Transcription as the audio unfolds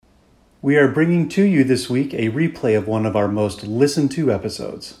We are bringing to you this week a replay of one of our most listened to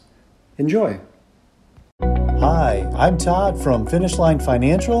episodes. Enjoy. Hi, I'm Todd from Finish Line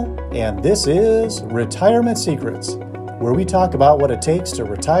Financial, and this is Retirement Secrets, where we talk about what it takes to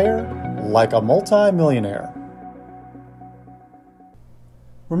retire like a multi-millionaire.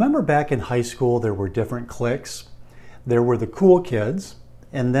 Remember back in high school, there were different cliques. There were the cool kids,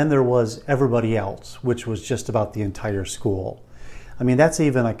 and then there was everybody else, which was just about the entire school. I mean, that's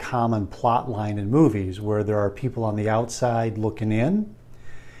even a common plot line in movies where there are people on the outside looking in.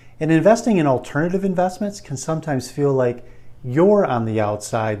 And investing in alternative investments can sometimes feel like you're on the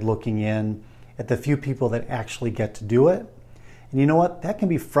outside looking in at the few people that actually get to do it. And you know what? That can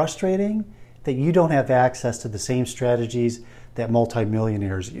be frustrating that you don't have access to the same strategies that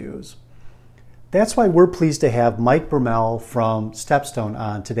multimillionaires use. That's why we're pleased to have Mike Bermel from Stepstone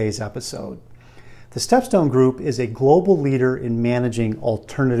on today's episode. The Stepstone Group is a global leader in managing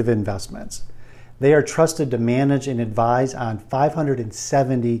alternative investments. They are trusted to manage and advise on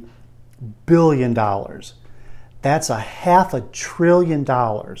 $570 billion. That's $500 billion,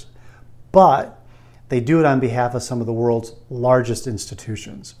 but they do it on behalf of some of the world's largest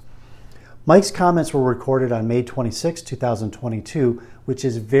institutions. Mike's comments were recorded on May 26, 2022, which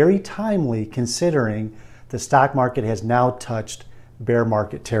is very timely considering the stock market has now touched bear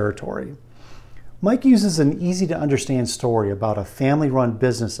market territory. Mike uses an easy-to-understand story about a family-run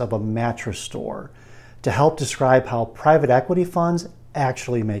business of a mattress store to help describe how private equity funds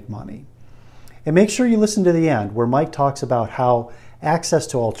actually make money. And make sure you listen to the end, where Mike talks about how access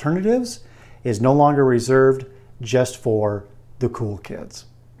to alternatives is no longer reserved just for the cool kids.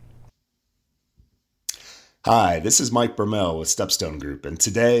 Hi, this is Mike Bermel with Stepstone Group, and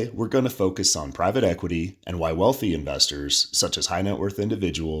today we're going to focus on private equity and why wealthy investors, such as high net worth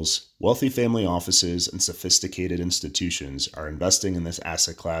individuals, wealthy family offices, and sophisticated institutions are investing in this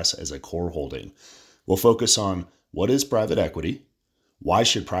asset class as a core holding. We'll focus on what is private equity, why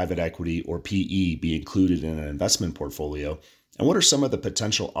should private equity or PE be included in an investment portfolio, and what are some of the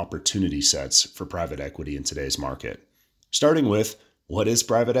potential opportunity sets for private equity in today's market. Starting with, what is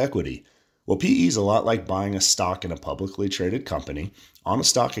private equity? Well, PE is a lot like buying a stock in a publicly traded company on a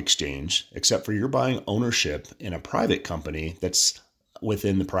stock exchange, except for you're buying ownership in a private company that's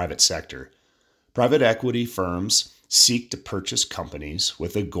within the private sector. Private equity firms seek to purchase companies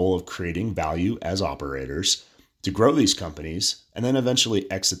with the goal of creating value as operators, to grow these companies, and then eventually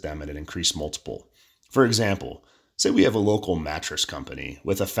exit them at an increased multiple. For example, say we have a local mattress company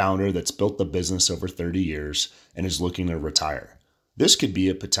with a founder that's built the business over 30 years and is looking to retire. This could be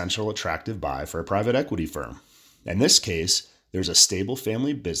a potential attractive buy for a private equity firm. In this case, there's a stable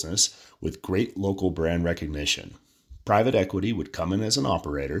family business with great local brand recognition. Private equity would come in as an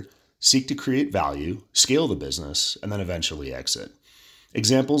operator, seek to create value, scale the business, and then eventually exit.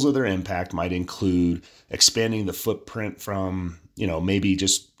 Examples of their impact might include expanding the footprint from, maybe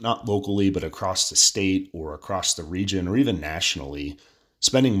just not locally, but across the state or across the region or even nationally,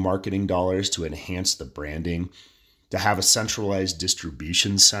 spending marketing dollars to enhance the branding, to have a centralized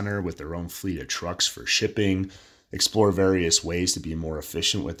distribution center with their own fleet of trucks for shipping, explore various ways to be more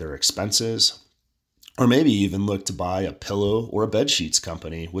efficient with their expenses, or maybe even look to buy a pillow or a bed sheets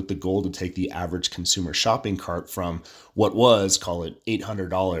company with the goal to take the average consumer shopping cart from what was, call it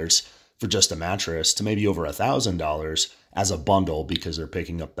 $800 for just a mattress, to maybe over $1,000 as a bundle because they're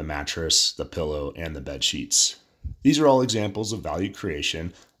picking up the mattress, the pillow, and the bed sheets. These are all examples of value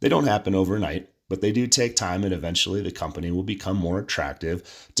creation. They don't happen overnight, but they do take time, and eventually the company will become more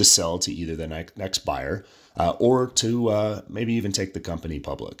attractive to sell to either the next buyer or to maybe even take the company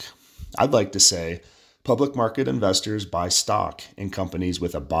public. I'd like to say public market investors buy stock in companies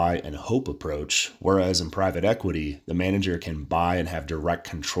with a buy and hope approach, whereas in private equity, the manager can buy and have direct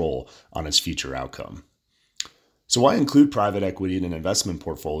control on its future outcome. So why include private equity in an investment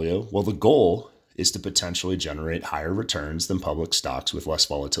portfolio? Well, the goal is to potentially generate higher returns than public stocks with less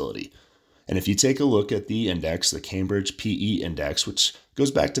volatility. And if you take a look at the index, the Cambridge PE Index, which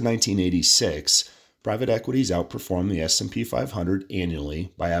goes back to 1986, private equities outperform the S&P 500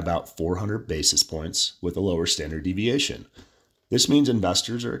 annually by about 400 basis points with a lower standard deviation. This means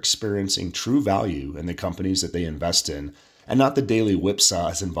investors are experiencing true value in the companies that they invest in, and not the daily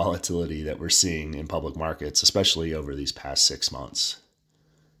whipsaws and volatility that we're seeing in public markets, especially over these past 6 months.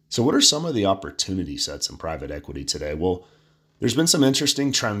 So what are some of the opportunity sets in private equity today? Well, there's been some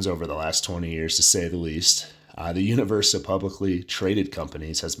interesting trends over the last 20 years, to say the least. The universe of publicly traded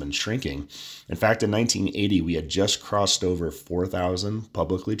companies has been shrinking. In fact, in 1980, we had just crossed over 4,000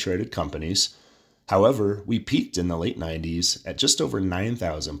 publicly traded companies. However, we peaked in the late 90s at just over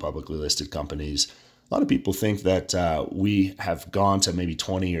 9,000 publicly listed companies A lot of people think that we have gone to maybe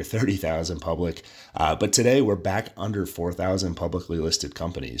 20 or 30,000 public, but today we're back under 4,000 publicly listed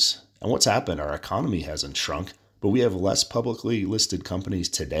companies. And what's happened? Our economy hasn't shrunk, but we have less publicly listed companies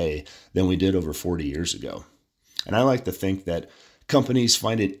today than we did over 40 years ago. And I like to think that companies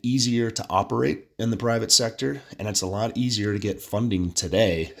find it easier to operate in the private sector, and it's a lot easier to get funding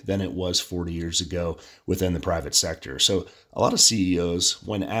today than it was 40 years ago within the private sector. So a lot of CEOs,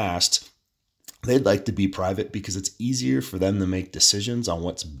 when asked, they'd like to be private because it's easier for them to make decisions on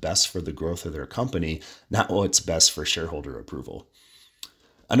what's best for the growth of their company, not what's best for shareholder approval.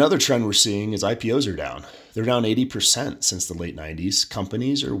 Another trend we're seeing is IPOs are down. They're down 80% since the late 90s.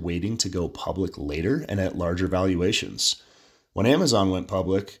 Companies are waiting to go public later and at larger valuations. When Amazon went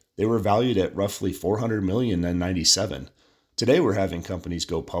public, they were valued at roughly $400 million in 97. Today, we're having companies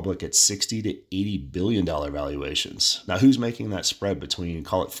go public at $60 to $80 billion valuations. Now, who's making that spread between,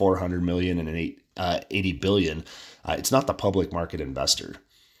 call it $400 million and $80 billion? It's not the public market investor.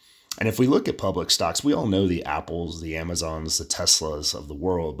 And if we look at public stocks, we all know the Apples, the Amazons, the Teslas of the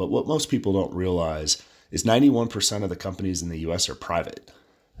world. But what most people don't realize is 91% of the companies in the US are private.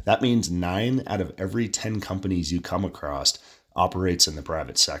 That means 9 out of every 10 companies you come across operates in the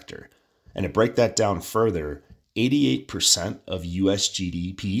private sector. And to break that down further, 88% of US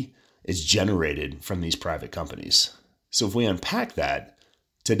GDP is generated from these private companies. So if we unpack that,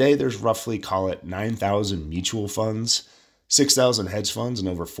 today there's roughly, call it 9,000 mutual funds, 6,000 hedge funds, and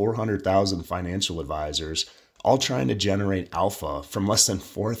over 400,000 financial advisors, all trying to generate alpha from less than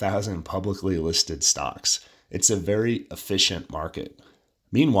 4,000 publicly listed stocks. It's a very efficient market.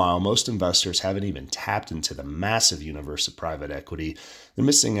 Meanwhile, most investors haven't even tapped into the massive universe of private equity. They're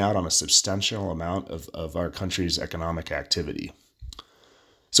missing out on a substantial amount of our country's economic activity.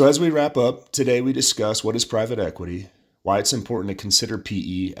 So as we wrap up, today we discuss what is private equity, why it's important to consider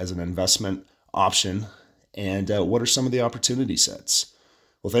PE as an investment option, and what are some of the opportunity sets.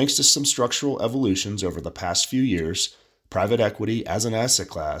 Well, thanks to some structural evolutions over the past few years, private equity as an asset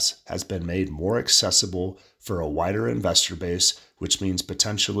class has been made more accessible for a wider investor base, which means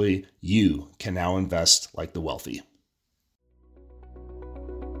potentially you can now invest like the wealthy.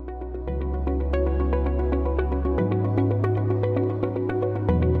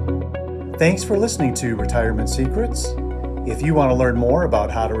 Thanks for listening to Retirement Secrets. If you want to learn more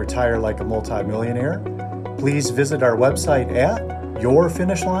about how to retire like a multi-millionaire, please visit our website at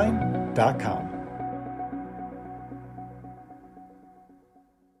yourfinishline.com.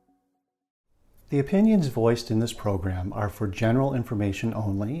 The opinions voiced in this program are for general information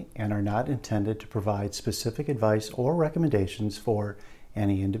only and are not intended to provide specific advice or recommendations for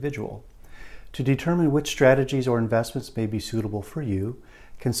any individual. To determine which strategies or investments may be suitable for you,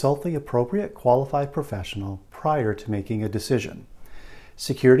 consult the appropriate qualified professional prior to making a decision.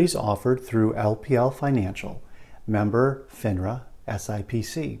 Securities offered through LPL Financial, member FINRA,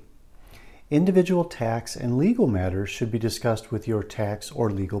 SIPC. Individual tax and legal matters should be discussed with your tax or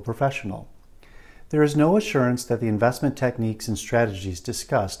legal professional. There is no assurance that the investment techniques and strategies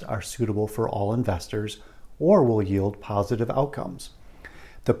discussed are suitable for all investors or will yield positive outcomes.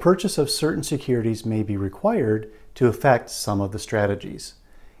 The purchase of certain securities may be required to affect some of the strategies.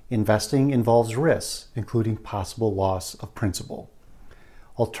 Investing involves risks, including possible loss of principal.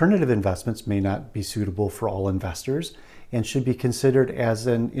 Alternative investments may not be suitable for all investors and should be considered as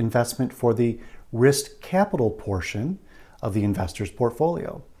an investment for the risk capital portion of the investor's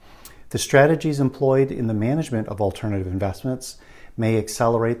portfolio. The strategies employed in the management of alternative investments may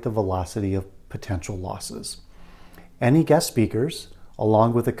accelerate the velocity of potential losses. Any guest speakers,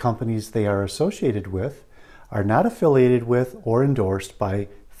 along with the companies they are associated with, are not affiliated with or endorsed by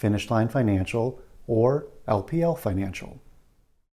Finish Line Financial or LPL Financial.